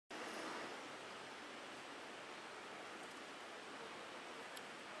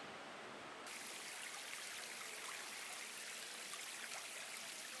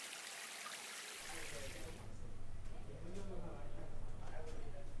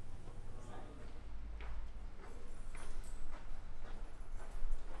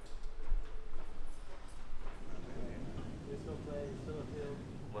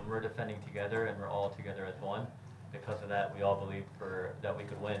we're all together as one. Because of that, we all believed that we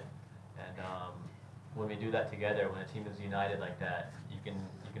could win. And when we do that together, when a team is united like that, you can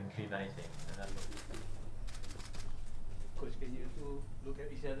achieve anything. And that's what Coach, can you two look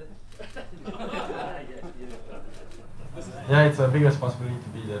at each other? Yeah, it's a big responsibility to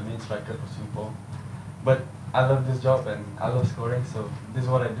be the main striker for Singapore. But I love this job and I love scoring, so this is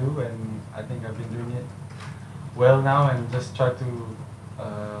what I do, and I think I've been doing it well now, and just try to,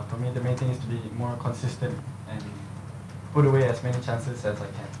 for me the main thing is to be more consistent and put away as many chances as I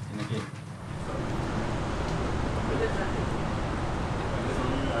can in a game.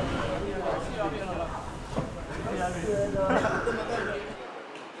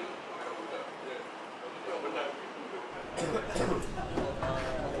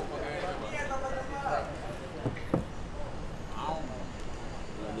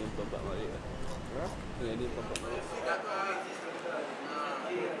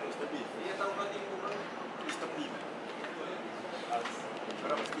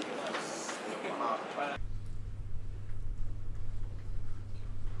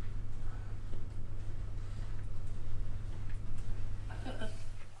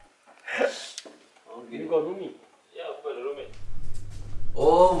 You got roomie? Yeah, I've got a roommate.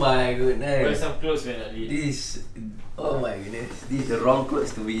 Oh my goodness. Wear some clothes when I leave. This, oh my goodness, this is the wrong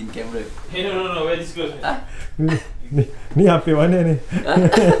clothes to be in camera. Hey, no, wear this clothes, man. Ni HP mana ni?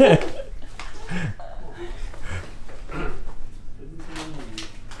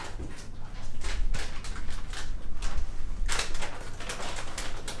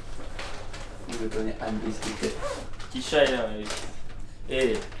 Ni betulnya unrestricted. Kisha now.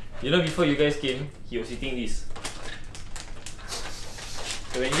 Hey, you know before you guys came, he was eating this.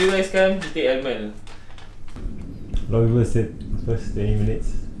 So when you guys come, you take almond. A lot of people said first 30 minutes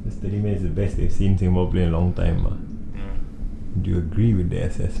is the best they've seen Singapore play in a long time. Do you agree with the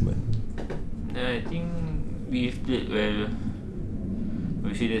assessment? I think we've played well.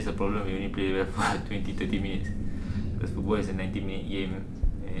 Obviously there's a problem, we only played well for 20-30 minutes. Because football is a 90-minute game,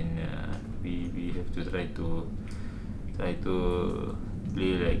 and we have to try to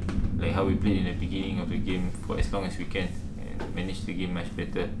play like how we played in the beginning of the game for as long as we can, and manage the game much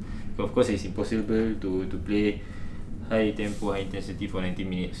better. But of course it's impossible to play high tempo, high intensity for 90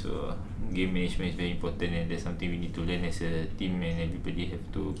 minutes, so game management is very important, and that's something we need to learn as a team, and everybody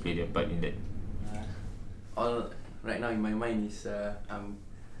have to play their part in that. All right now in my mind is I'm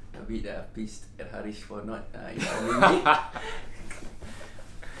a bit pissed at Hariss for not informing me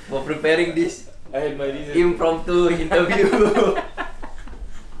for preparing this I had my reason. impromptu interview.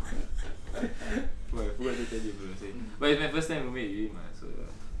 Well, I forgot to tell you, bro. But it's my first time roommate with him, so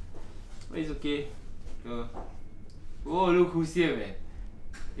but it's okay. Oh, look who's here, man.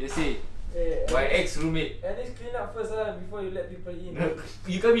 You see, my ex-roommate. At least clean up first before you let people in.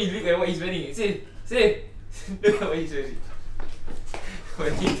 You come in, look at what he's wearing. Say. Look at what he's wearing.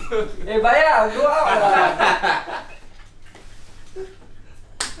 What he do? Hey, Baya, go out lah.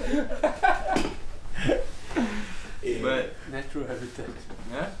 But Natural habitat.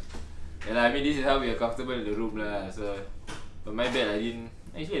 huh? Yeah lah, I mean this is how we are comfortable in the room lah. So, but my bad, I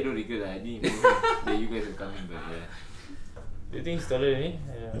don't regret lah. I didn't even know that you guys are coming, but yeah. Do you think he's taller than me?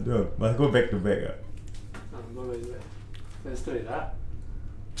 I don't know, must go back to back. Go back. Let's straight lah.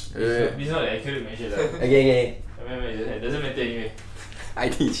 This is not the accurate measure lah. Okay. It doesn't matter anyway.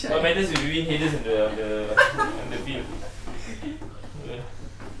 I think shy. What matters is we win headers on the field.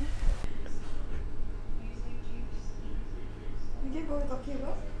 You get what we're talking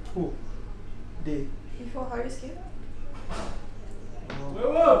about? Who? They. Before Hariss came?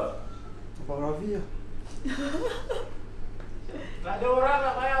 Abang Ravi lah. Tak ada orang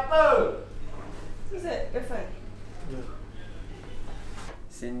nak main apa? Who's that? Irfan? Yeah.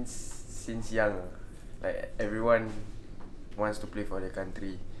 Since young, like everyone wants to play for their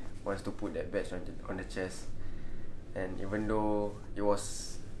country, wants to put that badge on the chest, and even though it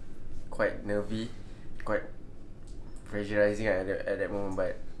was quite nervy, quite pressurizing at that moment,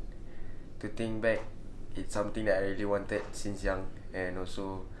 but to think back, it's something that I really wanted since young, and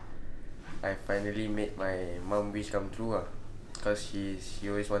also I finally made my mum wish come true because she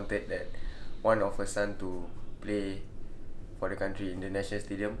always wanted that one of her son to play for the country in the national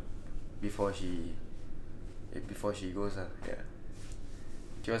stadium before she goes yeah.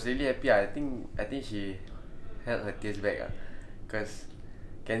 She was really happy. I think she held her tears back because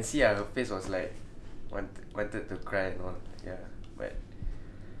can see her face was like wanted to cry and all, yeah, but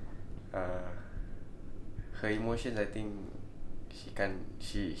her emotions, I think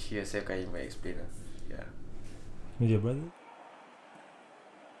she herself can't even explain yeah. Who's your brother?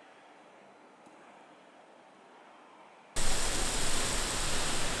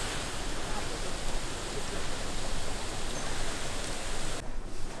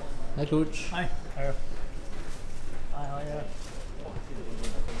 Hi, coach. Hi. How are you? Hi, how are you?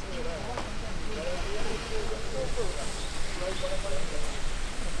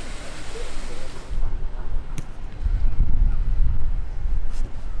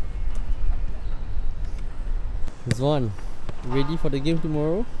 Zwan, ready for the game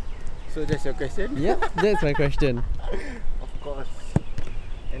tomorrow? So that's your question? Yeah, that's my question. Of course.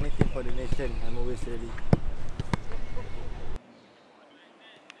 Anything for the nation, I'm always ready.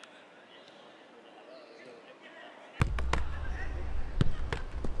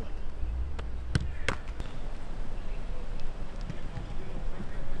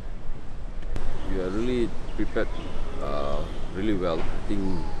 We are really prepared really well. I think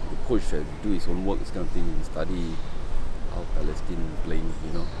the coach had to do his own work, this kind of thing, study how Palestine playing,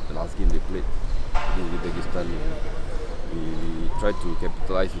 you know. The last game they played against Uzbekistan, we tried to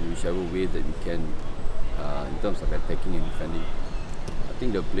capitalize in whichever way that we can in terms of attacking and defending. I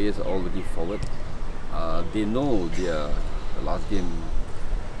think the players are all looking forward. They know their last game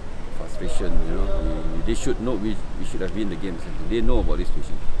frustration, you know. They should know we should have won the game. They know about this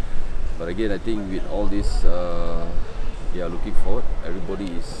situation. But again, I think with all this, they are looking forward. Everybody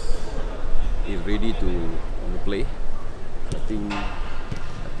is ready to play. I think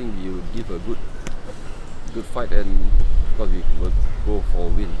we will give a good fight, and because we will go for a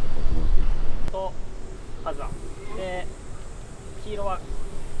win for tomorrow's game. とカズアで黄色は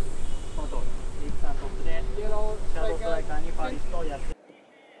この通りリーグさんトップでシャドウストライカーにファリストをやって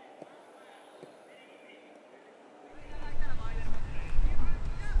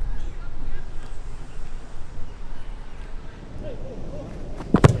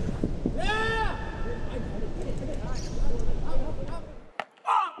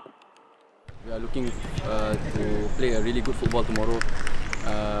We are looking to play a really good football tomorrow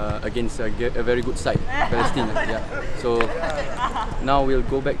against a very good side, Palestine. Yeah. So now we'll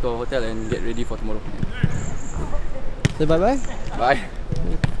go back to our hotel and get ready for tomorrow. Say bye bye. Bye.